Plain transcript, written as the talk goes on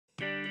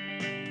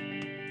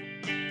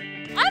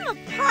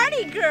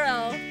party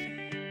girl.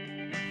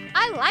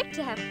 I like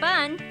to have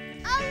fun.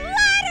 A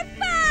lot of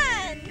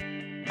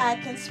fun! I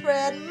can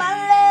spread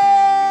my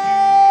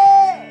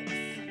legs.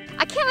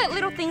 I can't let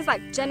little things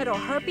like genital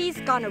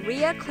herpes,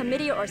 gonorrhea,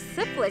 chlamydia, or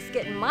syphilis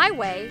get in my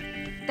way.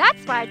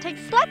 That's why I take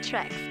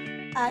Sluttrex.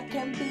 I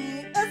can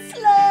be a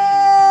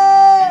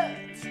slut.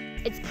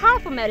 It's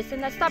powerful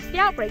medicine that stops the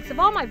outbreaks of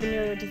all my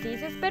venereal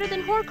diseases better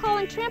than Horcol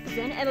and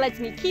Trampazin and lets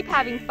me keep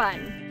having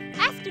fun.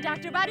 Ask your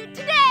doctor about it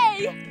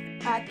today!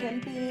 I can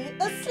be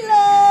a slut.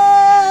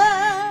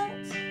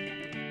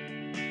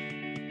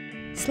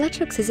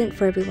 Sluttrex isn't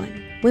for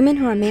everyone. Women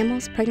who are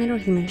mammals, pregnant, or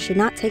human should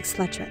not take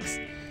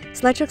Sluttrex.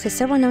 Sluttrex has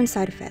several known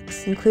side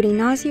effects, including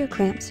nausea,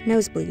 cramps,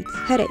 nosebleeds,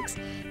 headaches,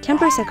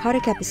 temporary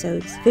psychotic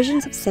episodes,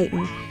 visions of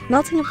Satan,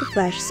 melting of the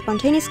flesh,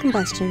 spontaneous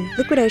combustion,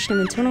 liquidation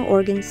of internal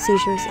organs,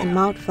 seizures, and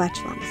mild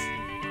flatulence.